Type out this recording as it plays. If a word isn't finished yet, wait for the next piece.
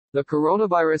The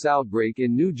coronavirus outbreak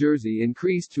in New Jersey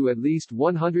increased to at least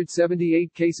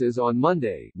 178 cases on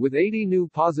Monday, with 80 new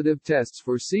positive tests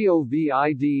for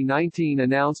COVID-19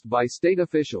 announced by state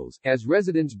officials, as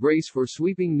residents brace for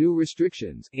sweeping new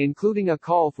restrictions, including a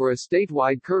call for a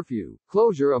statewide curfew,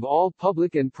 closure of all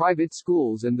public and private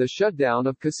schools and the shutdown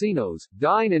of casinos,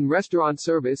 dine-in restaurant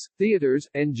service, theaters,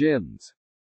 and gyms.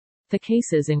 The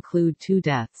cases include 2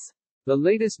 deaths. The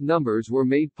latest numbers were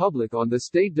made public on the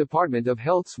State Department of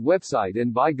Health's website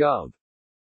and by Gov.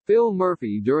 Phil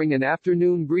Murphy during an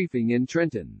afternoon briefing in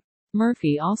Trenton.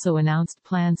 Murphy also announced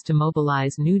plans to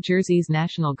mobilize New Jersey's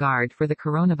National Guard for the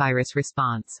coronavirus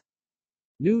response.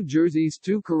 New Jersey's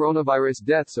 2 coronavirus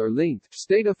deaths are linked,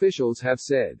 state officials have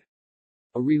said.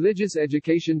 A religious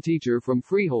education teacher from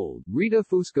Freehold, Rita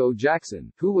Fusco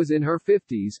Jackson, who was in her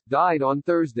 50s, died on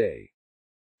Thursday.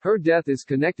 Her death is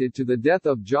connected to the death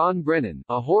of John Brennan,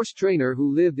 a horse trainer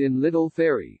who lived in Little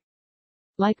Ferry.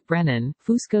 Like Brennan,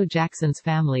 Fusco Jackson's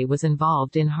family was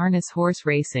involved in harness horse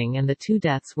racing, and the 2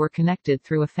 deaths were connected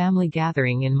through a family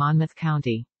gathering in Monmouth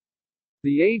County.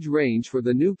 The age range for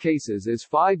the new cases is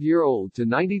 5-year-old to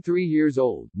 93 years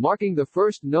old, marking the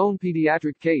first known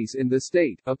pediatric case in the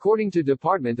state, according to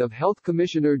Department of Health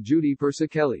Commissioner Judy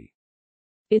Persichilli.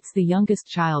 It's the youngest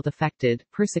child affected,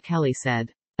 Persichilli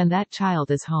said. And that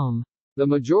child is home. The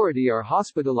majority are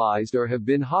hospitalized or have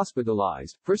been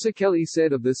hospitalized, Persichilli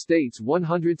said of the state's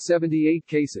 178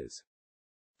 cases.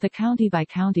 The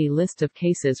county-by-county list of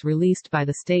cases released by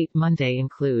the state Monday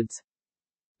includes.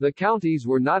 The counties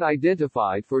were not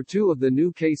identified for 2 of the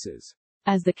new cases.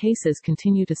 As the cases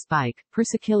continue to spike,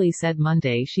 Persichilli said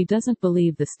Monday she doesn't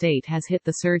believe the state has hit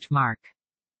the surge mark.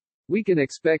 We can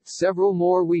expect several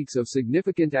more weeks of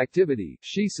significant activity,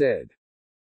 she said.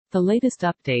 The latest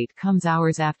update comes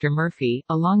hours after Murphy,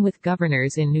 along with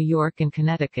governors in New York and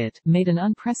Connecticut, made an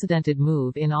unprecedented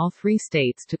move in all 3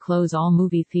 states to close all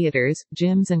movie theaters,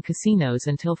 gyms and casinos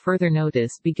until further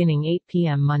notice beginning 8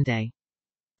 p.m. Monday.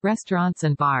 Restaurants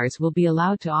and bars will be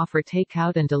allowed to offer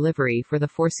takeout and delivery for the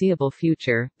foreseeable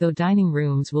future, though dining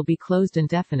rooms will be closed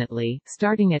indefinitely,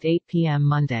 starting at 8 p.m.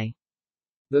 Monday.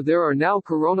 There are now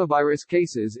coronavirus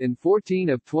cases in 14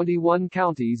 of 21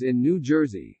 counties in New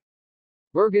Jersey.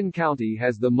 Bergen County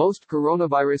has the most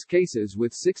coronavirus cases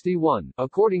with 61,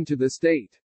 according to the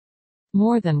state.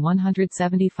 More than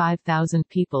 175,000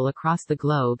 people across the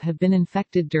globe have been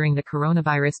infected during the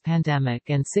coronavirus pandemic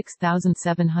and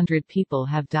 6,700 people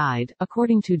have died,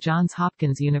 according to Johns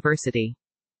Hopkins University.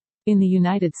 In the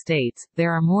United States,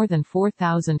 there are more than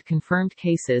 4,000 confirmed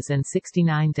cases and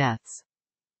 69 deaths.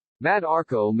 Matt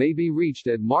Arco may be reached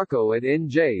at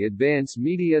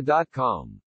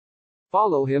marco@njadvancemedia.com.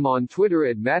 Follow him on Twitter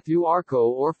at Matthew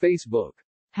Arco or Facebook.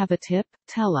 Have a tip?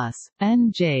 Tell us.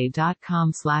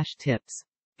 nj.com/tips.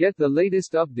 Get the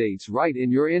latest updates right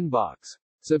in your inbox.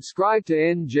 Subscribe to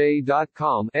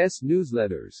nj.com's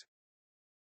newsletters.